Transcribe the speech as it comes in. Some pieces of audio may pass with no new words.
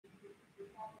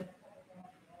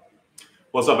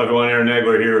What's up, everyone? Aaron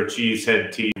Nagler here at Cheesehead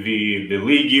TV. The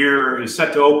league year is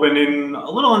set to open in a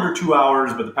little under 2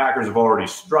 hours, but the Packers have already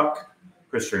struck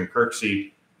Christian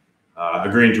Kirksey,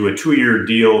 agreeing to a 2-year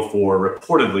deal for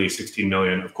reportedly $16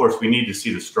 million. Of course, we need to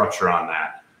see the structure on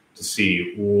that to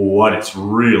see what it's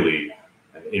really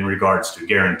in regards to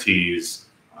guarantees,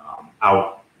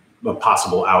 out, a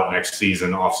possible out next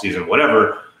season, off season,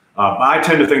 whatever. But I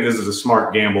tend to think this is a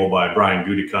smart gamble by Brian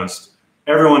Gutekunst.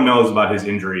 Everyone knows about his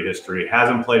injury history.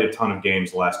 Hasn't played a ton of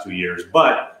games the last 2 years,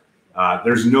 but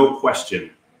there's no question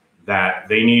that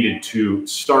they needed to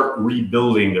start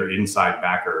rebuilding their inside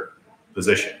backer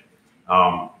position.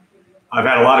 I've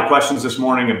had a lot of questions this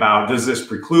morning about, does this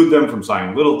preclude them from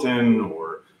signing Littleton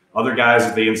or other guys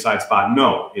at the inside spot?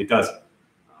 No, it doesn't.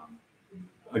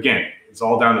 Again, it's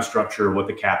all down to structure, what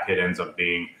the cap hit ends up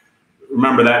being.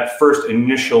 Remember, that first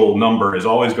initial number is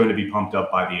always going to be pumped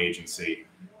up by the agency.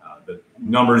 The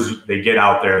numbers they get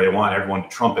out there, they want everyone to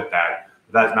trumpet that.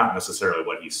 That's not necessarily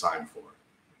what he signed for.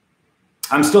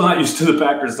 I'm still not used to the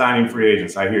Packers signing free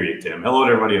agents. I hear you, Tim. Hello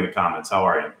to everybody in the comments. How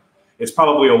are you? It's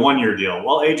probably a 1-year deal.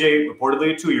 Well, AJ,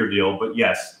 reportedly a 2-year deal, but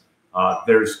yes,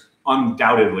 there's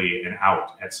undoubtedly an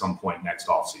out at some point next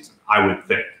offseason, I would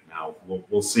think. Now,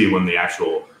 we'll see when the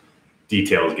actual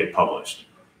details get published.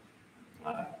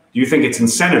 Do you think it's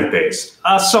incentive-based?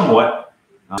 Somewhat.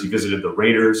 He visited the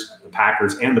Raiders, the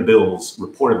Packers, and the Bills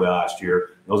reportedly last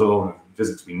year. Those are the only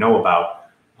visits we know about.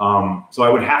 So I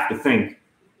would have to think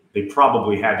they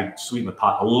probably had to sweeten the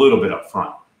pot a little bit up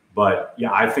front. But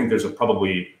yeah, I think there's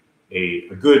probably a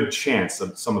good chance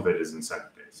that some of it is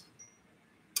incentive-based.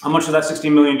 How much of that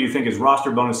 $16 million do you think is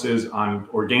roster bonuses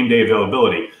or game day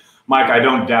availability? Mike, I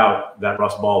don't doubt that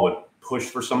Russ Ball would push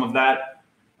for some of that.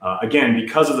 Again,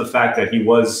 because of the fact that he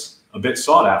was a bit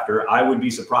sought after, I would be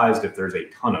surprised if there's a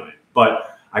ton of it.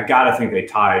 But I gotta think they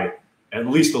tied at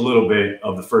least a little bit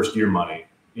of the first year money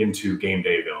into game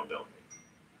day availability.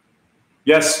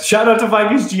 Yes, shout out to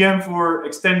Vikings GM for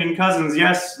extending Cousins.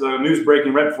 Yes, the news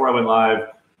breaking right before I went live.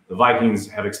 The Vikings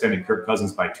have extended Kirk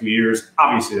Cousins by 2 years.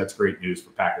 Obviously, that's great news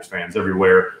for Packers fans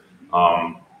everywhere.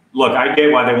 Look, I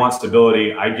get why they want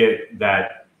stability. I get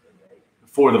that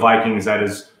for the Vikings, that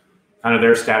is kind of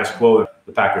their status quo,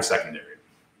 the Packers secondary.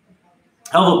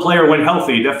 Hell of a player when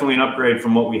healthy, definitely an upgrade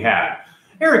from what we had.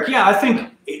 Eric, yeah, I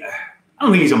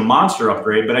don't think he's a monster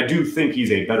upgrade, but I do think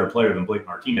he's a better player than Blake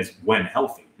Martinez when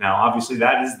healthy. Now, obviously,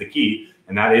 that is the key,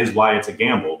 and that is why it's a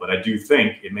gamble, but I do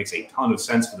think it makes a ton of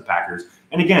sense for the Packers.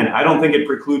 And again, I don't think it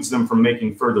precludes them from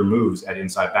making further moves at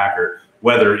inside backer,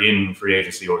 whether in free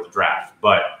agency or the draft.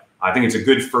 But I think it's a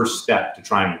good first step to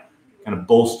try and kind of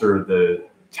bolster the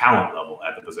talent level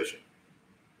at the position.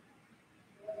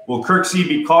 Will Kirksey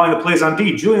be calling the plays on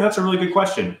D? Julian, that's a really good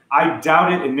question. I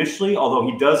doubt it initially, although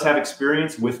he does have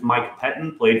experience with Mike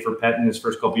Pettin, played for Pettin his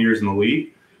first couple years in the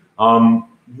league.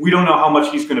 We don't know how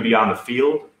much he's going to be on the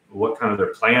field, what kind of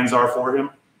their plans are for him.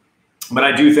 But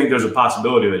I do think there's a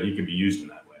possibility that he could be used in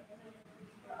that way.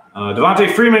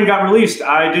 Devontae Freeman got released.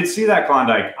 I did see that,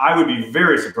 Klondike. I would be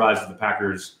very surprised if the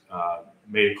Packers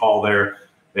made a call there.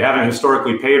 They haven't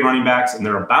historically paid running backs, and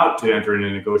they're about to enter into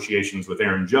negotiations with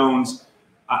Aaron Jones.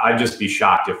 I'd just be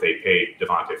shocked if they paid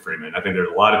Devontae Freeman. I think there's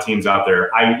a lot of teams out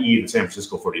there, i.e. the San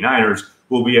Francisco 49ers,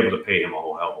 who will be able to pay him a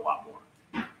whole hell of a lot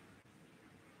more.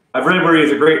 I've read where he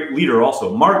is a great leader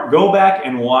also. Mark, go back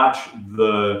and watch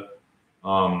the,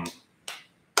 what's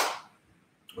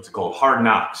it called, Hard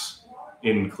Knocks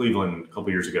in Cleveland a couple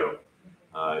years ago.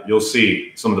 You'll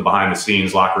see some of the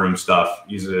behind-the-scenes locker room stuff.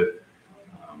 He's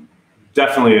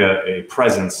definitely a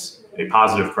presence, a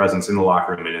positive presence in the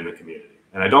locker room and in the community.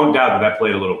 And I don't doubt that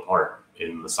played a little part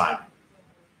in the signing.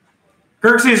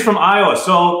 Kirksey is from Iowa,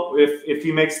 so if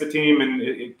he makes the team and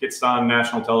it gets on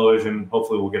national television,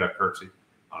 hopefully we'll get a Kirksey,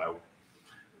 Iowa.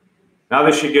 Now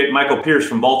they should get Michael Pierce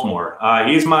from Baltimore.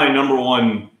 He's my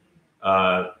 #1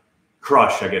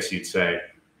 crush, I guess you'd say,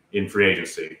 in free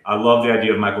agency. I love the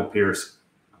idea of Michael Pierce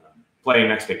playing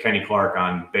next to Kenny Clark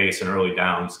on base and early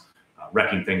downs,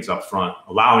 wrecking things up front,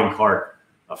 allowing Clark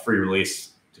a free release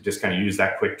to just kind of use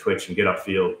that quick twitch and get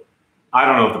upfield. I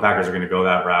don't know if the Packers are going to go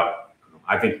that route.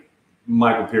 I think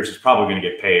Michael Pierce is probably going to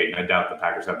get paid. I doubt the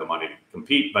Packers have the money to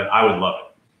compete, but I would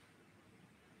love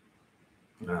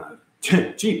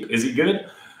it. Cheap. Is he good?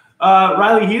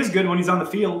 Riley, he is good when he's on the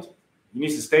field. He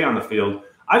needs to stay on the field.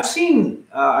 I've seen,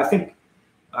 I think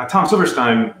Tom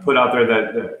Silverstein put out there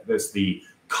that that's the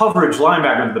coverage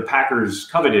linebacker that the Packers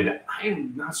coveted.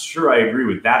 I'm not sure I agree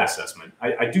with that assessment.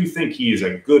 I do think he is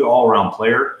a good all-around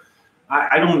player.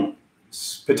 I don't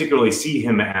particularly see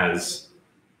him as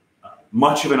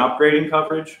much of an upgrade in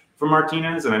coverage from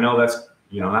Martinez, and I know that's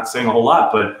not saying a whole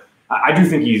lot, but I do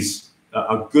think he's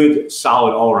a good,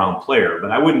 solid all-around player,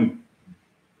 but I wouldn't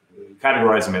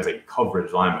categorize him as a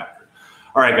coverage linebacker.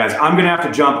 All right, guys, I'm going to have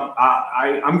to jump.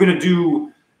 I'm going to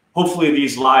do, hopefully,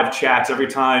 these live chats every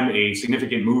time a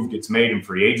significant move gets made in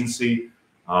free agency.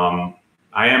 I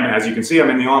am, as you can see, I'm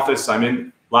in the office. I'm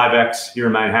in LiveX here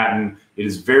in Manhattan. It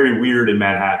is very weird in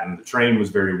Manhattan. The train was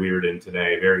very weird in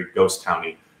today, very ghost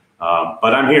towny.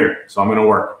 But I'm here, so I'm going to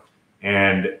work.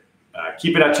 And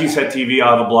keep it at Cheesehead TV.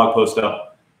 I'll have a blog post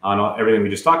up on everything we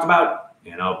just talked about.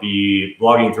 And I'll be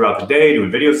blogging throughout the day, doing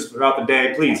videos throughout the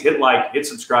day. Please hit like, hit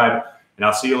subscribe, and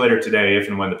I'll see you later today if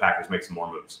and when the Packers make some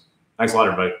more moves. Thanks a lot,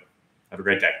 everybody. Have a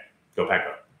great day. Go Pack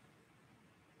Go.